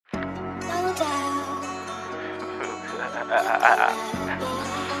Ain't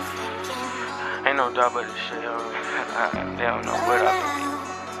no doubt about this shit, yo. They don't know what I be.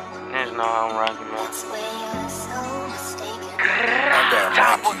 Niggas know how I'm rocking, man.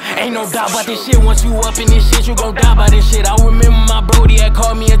 Ain't no doubt about this shit. Once you up in this shit, you gon' die by this shit. I remember my brody had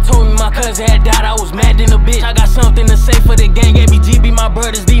called me and told me my cousin had died. I was mad in a bitch. I got something to say for the gang. Abg be my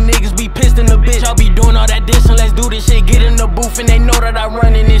brothers. These niggas be pissed in the bitch. Y'all be doing all that dissing. Let's do this shit. Get in the booth and they know that I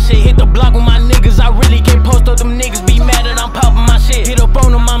run in this shit. Hit the block with my niggas. I really can't post up. Them niggas be mad that I'm popping my shit. Hit up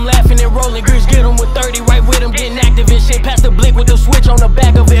on them, I'm laughing and rolling. Grits get them with 30 right with them. Getting active and shit. Pass the blick with the switch on the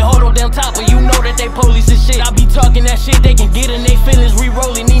back of it. Hold on down top, but you know that they police and shit. I be talking that shit. They can get in they feelings.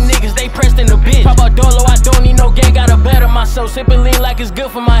 Re-rolling these niggas. They pressed in the bitch. Pop out Dolo, I don't need no gang. Gotta better myself. Sipping lean like it's good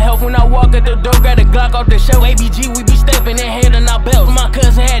for my health. When I walk at the door, grab the Glock off the shelf. Abg, we be stepping in hand in our belts. My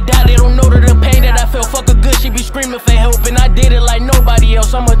cousin had died. They don't know the pain that I felt. Fuck a good, she be screaming for help. And I did it like nobody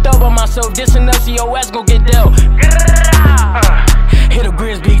else. I'm a thug by myself. Dissing us, your ass gon' get dealt. Hit a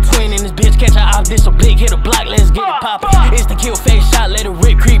Grizz big twin in this bitch. Catch a op, this a blick. Hit a block, let's get it poppin'. It's the kill face shot. Let it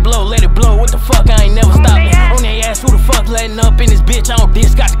rip, creep, blow. Let it blow. What the fuck, I ain't never stopping. On they ass, who the fuck letting up in this bitch? I don't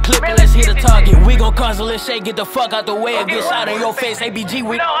diss, got the clip and let's hit a target. We gon' cause a little shake, get the fuck out the way. Or get shot in your face. Abg,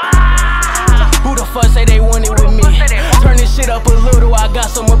 we who the fuck say they want it with me? Turn this shit up a little, I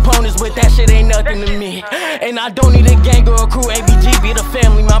got some opponents, but that shit ain't nothing to me. And I don't need a gang or a crew. Abg be the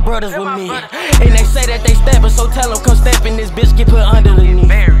family, my brothers with me. And they say that they steppin', so tell them come step in this bitch, get put under the knee.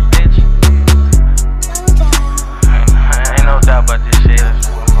 Ain't no doubt about this shit.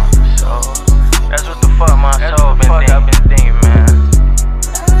 That's what the fuck my soul been thinking.